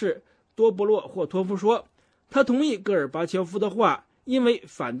人士多布洛霍托夫说，他同意戈尔巴乔夫的话，因为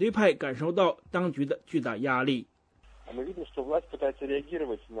反对派感受到当局的巨大压力。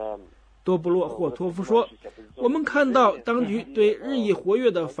多布洛霍托夫说，我们看到当局对日益活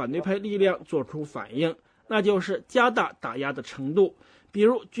跃的反对派力量做出反应，那就是加大打压的程度，比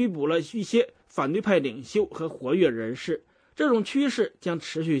如拘捕了一些反对派领袖和活跃人士，这种趋势将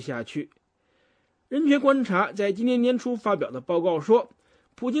持续下去。人权观察在今年年初发表的报告说，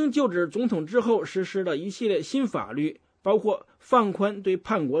普京就职总统之后实施了一系列新法律，包括放宽对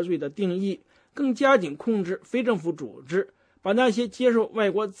叛国罪的定义，更加紧控制非政府组织，把那些接受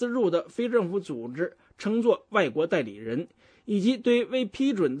外国资助的非政府组织称作外国代理人，以及对未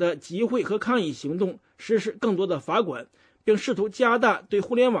批准的集会和抗议行动实施更多的罚款，并试图加大对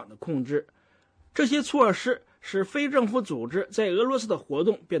互联网的控制。这些措施使非政府组织在俄罗斯的活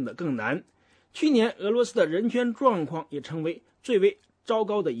动变得更难。去年俄罗斯的人权状况也成为最为糟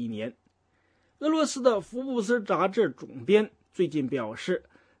糕的一年。俄罗斯的福布斯杂志总编最近表示，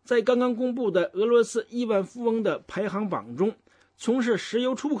在刚刚公布的俄罗斯亿万富翁的排行榜中，从事石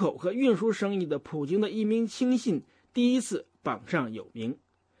油出口和运输生意的普京的一名亲信第一次榜上有名。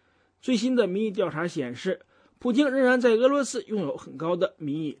最新的民意调查显示，普京仍然在俄罗斯拥有很高的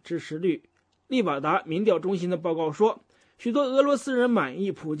民意支持率。利瓦达民调中心的报告说，许多俄罗斯人满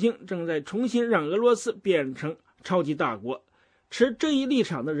意普京正在重新让俄罗斯变成超级大国，持这一立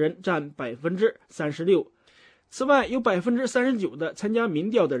场的人占 36%。 此外，有 39% 的参加民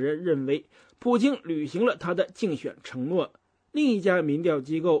调的人认为普京履行了他的竞选承诺。另一家民调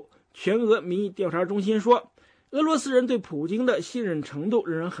机构全俄民意调查中心说，俄罗斯人对普京的信任程度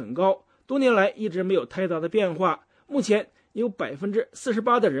仍然很高，多年来一直没有太大的变化。目前有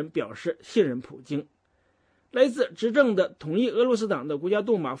 48% 的人表示信任普京。来自执政的统一俄罗斯党的国家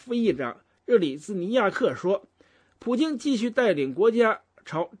杜马副议长热里兹尼亚克说，普京继续带领国家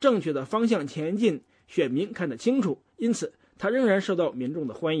朝正确的方向前进，选民看得清楚，因此他仍然受到民众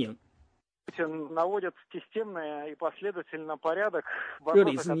的欢迎。热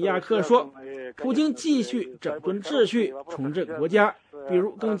里兹尼亚克说，普京继续整顿秩序，重振国家，比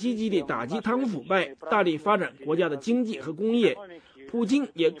如更积极地打击贪污腐败，大力发展国家的经济和工业。普京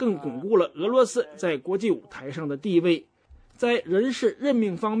也更巩固了俄罗斯在国际舞台上的地位。在人事任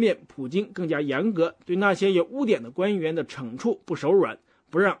命方面，普京更加严格，对那些有污点的官员的惩处不手软，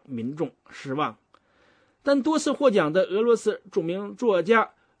不让民众失望。但多次获奖的俄罗斯著名作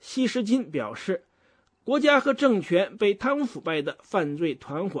家希什金表示，国家和政权被贪污腐败的犯罪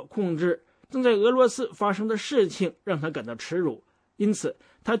团伙控制，正在俄罗斯发生的事情让他感到耻辱，因此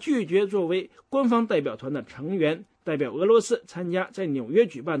他拒绝作为官方代表团的成员，代表俄罗斯参加在纽约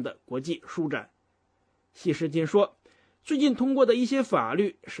举办的国际书展。希什金说，最近通过的一些法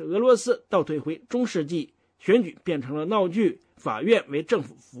律使俄罗斯倒退回中世纪，选举变成了闹剧，法院为政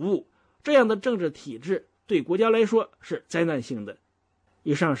府服务，这样的政治体制对国家来说是灾难性的。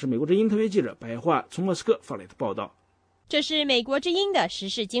以上是美国之音特约记者白桦从莫斯科发来的报道。这是美国之音的时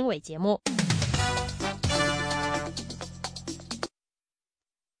事经纬节目。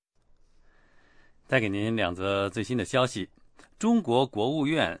带给您两则最新的消息。中国国务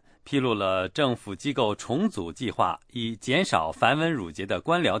院披露了政府机构重组计划，以减少繁文缛节的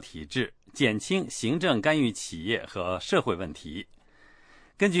官僚体制，减轻行政干预企业和社会问题。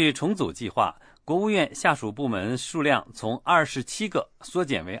根据重组计划，国务院下属部门数量从27个缩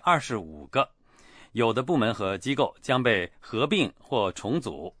减为25个，有的部门和机构将被合并或重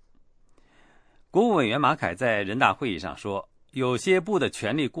组。国务委员马凯在人大会议上说，有些部的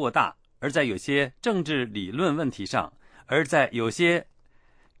权力过大，而在有些政治理论问题上，而在有些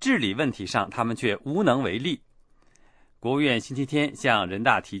治理问题上，他们却无能为力。国务院星期天向人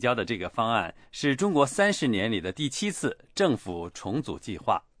大提交的这个方案是中国30年里的第7次政府重组计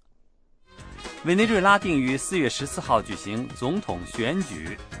划。委内瑞拉定于4月14号举行总统选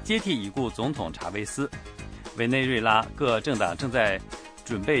举，接替已故总统查韦斯。委内瑞拉各政党正在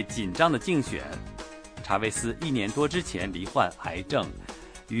准备紧张的竞选。查韦斯1年多之前罹患癌症，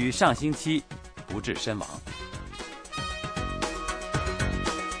于上星期不治身亡。